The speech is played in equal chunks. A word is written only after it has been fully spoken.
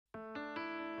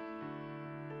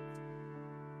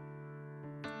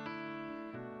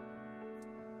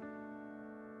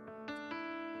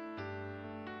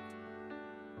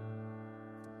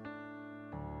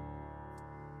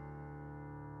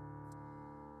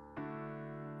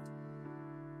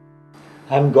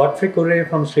I'm Godfrey Cooray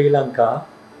from Sri Lanka,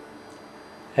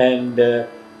 and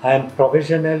I am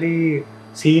professionally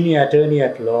senior attorney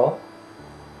at law,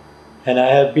 and I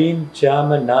have been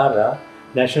chairman NARA,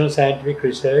 National Scientific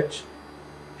Research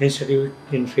Institute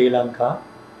in Sri Lanka.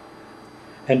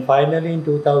 And finally in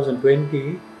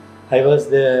 2020, I was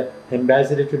the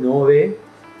ambassador to Norway,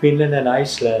 Finland and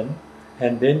Iceland,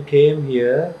 and then came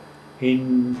here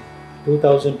in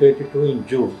 2022 in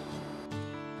June.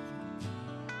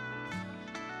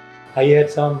 I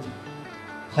had some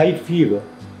high fever.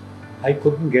 I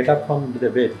couldn't get up from the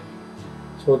bed.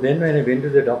 So then when I went to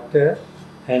the doctor,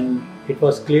 and it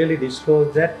was clearly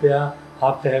disclosed that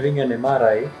after having an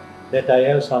MRI, that I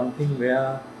have something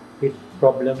where with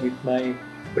problem with my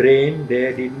brain,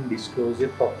 they didn't disclose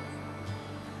it properly.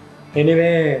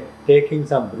 Anyway, taking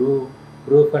some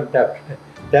brufen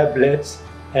tablets,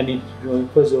 and it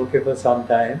was okay for some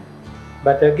time.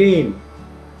 But again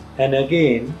and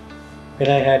again, when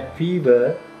I had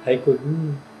fever, I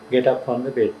couldn't get up from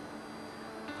the bed.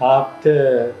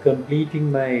 After completing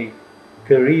my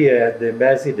career as the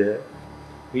ambassador,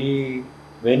 we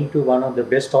went to one of the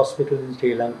best hospitals in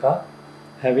Sri Lanka,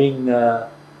 having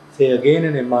again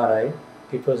an MRI.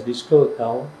 It was disclosed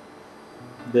now.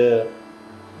 The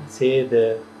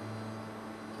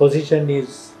position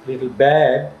is little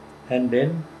bad, and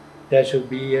then there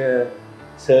should be a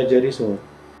surgery soon.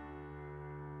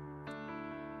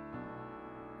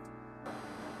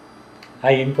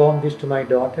 I informed this to my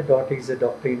daughter. Daughter is a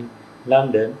doctor in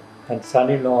London, and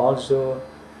son-in-law also.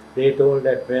 They told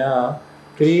that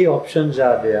three options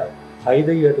are there.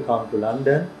 Either you have to come to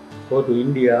London, go to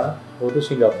India, go to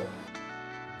Singapore.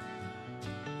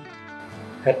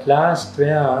 At last,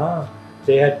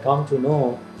 they had come to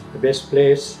know the best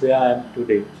place where I am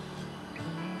today.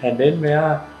 And then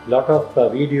a lot of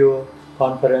video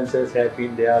conferences have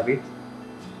been there with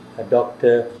a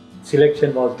doctor.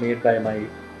 Selection was made by my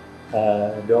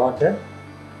daughter,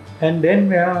 and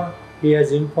then he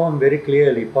has informed very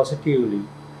clearly, positively,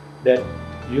 that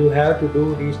you have to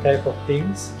do these type of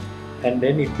things, and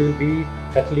then it will be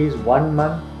at least 1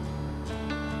 month.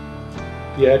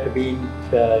 You have to be in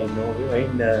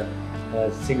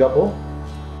Singapore.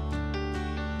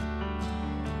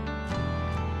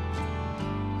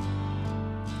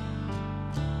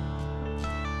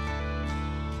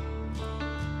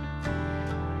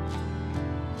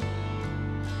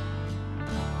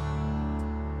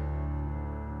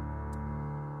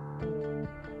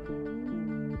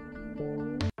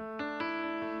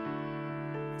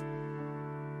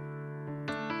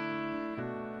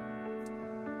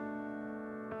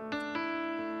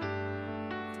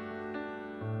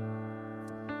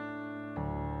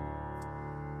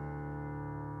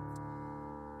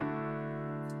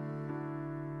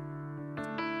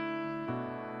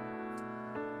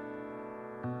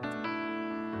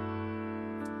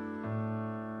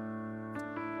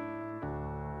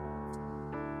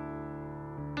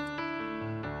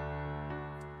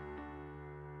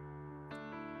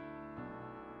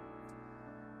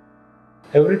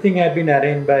 Everything had been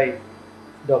arranged by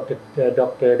Dr.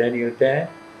 Daniel Tan,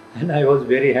 and I was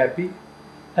very happy.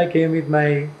 I came with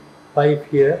my wife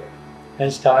here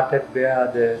and started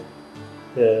the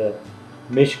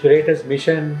greatest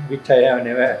mission which I have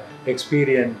never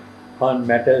experienced on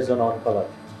matters on oncology.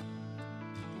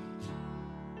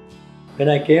 When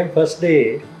I came first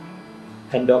day,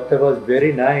 and doctor was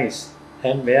very nice,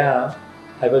 and I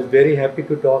was very happy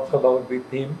to talk about with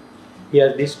him. He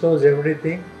has disclosed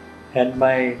everything, and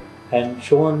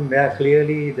shown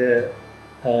clearly the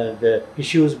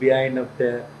issues behind of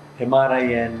the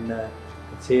MRI and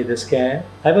the scan.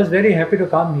 I was very happy to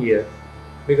come here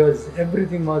because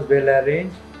everything was well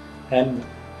arranged, and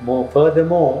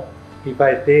furthermore, if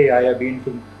I say I have been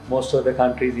to most of the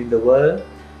countries in the world,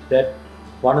 that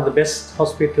one of the best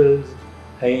hospitals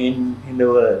in the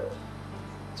world.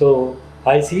 So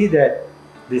I see that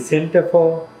the Center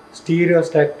for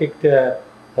Stereotactic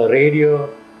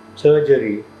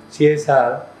Radiosurgery,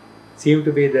 CSR, seem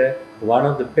to be one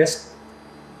of the best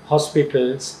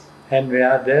hospitals and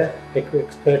where the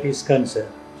expert is concerned.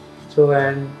 So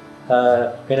when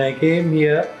I came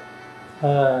here,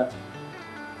 the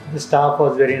staff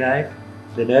was very nice,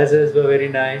 the nurses were very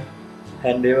nice,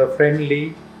 and they were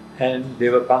friendly and they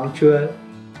were punctual.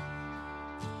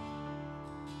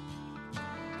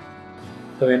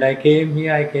 So when I came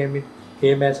here, I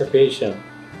came as a patient.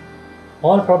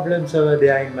 All problems were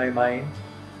there in my mind.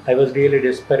 I was really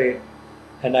desperate,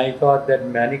 and I thought that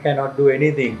man cannot do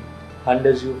anything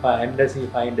unless you find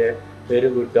a very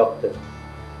good doctor.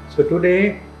 So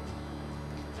today,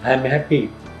 I am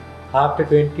happy. After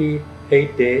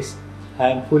 28 days, I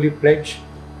am fully pledged,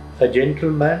 a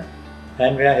gentleman,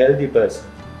 and we are a healthy person.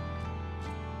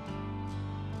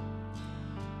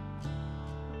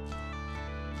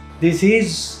 This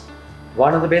is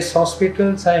one of the best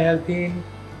hospitals I have seen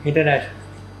internationally.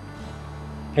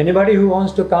 Anybody who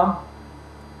wants to come,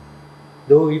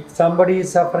 though if somebody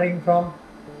is suffering from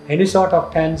any sort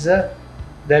of cancer,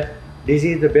 that this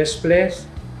is the best place,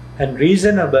 and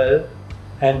reasonable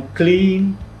and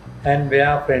clean and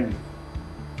very friendly.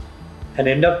 And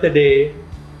end of the day,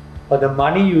 for the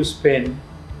money you spend,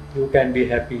 you can be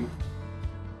happy.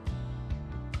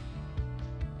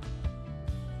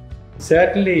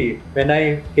 Certainly, when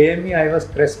I came here, I was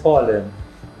crestfallen.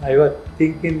 I was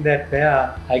thinking that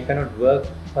I cannot work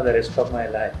for the rest of my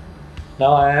life.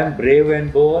 Now I am brave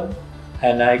and bold,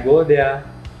 and I go there.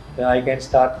 I can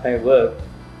start my work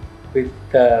with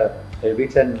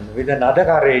another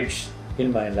courage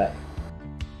in my life.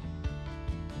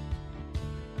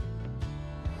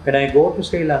 When I go to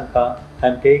Sri Lanka, I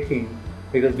am taking,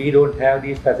 because we don't have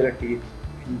these facilities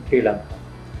in Sri Lanka,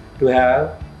 to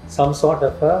have some sort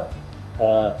of a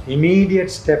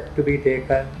immediate step to be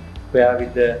taken, where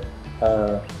with the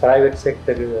private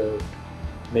sector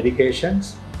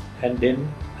medications, and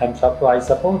then I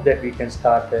suppose that we can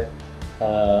start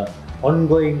a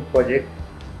ongoing project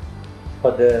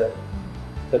for the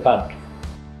country.